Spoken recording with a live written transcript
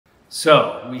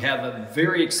So we have a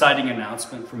very exciting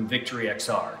announcement from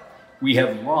VictoryXR. We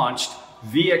have launched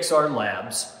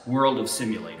VXRLabs World of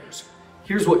Simulators.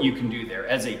 Here's what you can do there.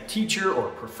 As a teacher or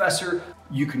professor,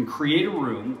 you can create a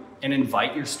room and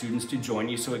invite your students to join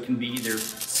you so it can be either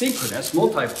synchronous,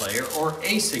 multiplayer, or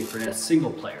asynchronous,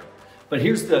 single player. But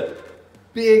here's the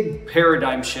big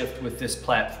paradigm shift with this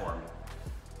platform.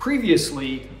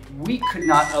 Previously, we could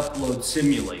not upload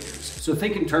simulators. So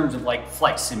think in terms of like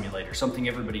flight simulator, something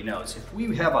everybody knows. If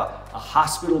we have a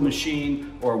hospital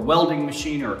machine or a welding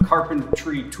machine or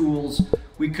carpentry tools,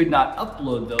 we could not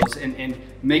upload those and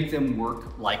make them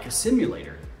work like a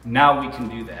simulator. Now we can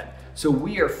do that. So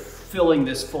we are filling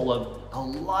this full of a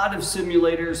lot of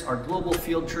simulators, our global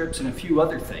field trips, and a few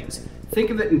other things. Think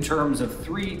of it in terms of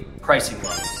 3 pricing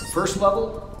levels. First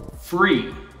level,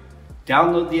 free.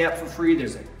 Download the app for free.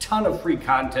 There's a ton of free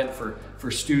content for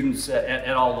students at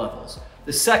all levels.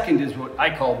 The second is what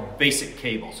I call basic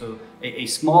cable. So a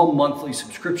small monthly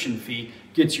subscription fee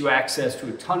gets you access to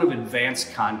a ton of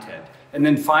advanced content. And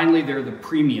then finally, there are the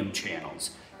premium channels.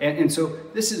 And so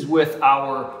this is with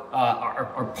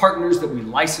our partners that we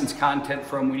license content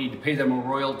from. We need to pay them a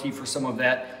royalty for some of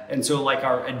that. And so like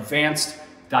our advanced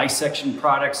dissection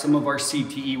products, some of our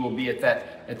CTE will be at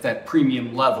that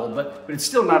premium level, but it's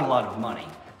still not a lot of money.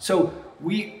 So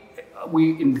we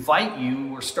invite you,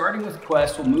 we're starting with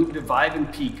Quest, we'll move to Vive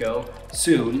and Pico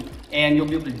soon, and you'll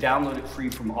be able to download it free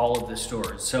from all of the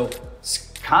stores. So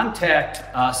contact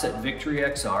us at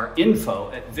VictoryXR,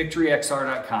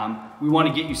 info@VictoryXR.com. We want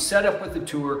to get you set up with the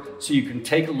tour so you can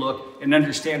take a look and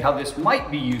understand how this might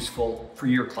be useful for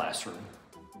your classroom.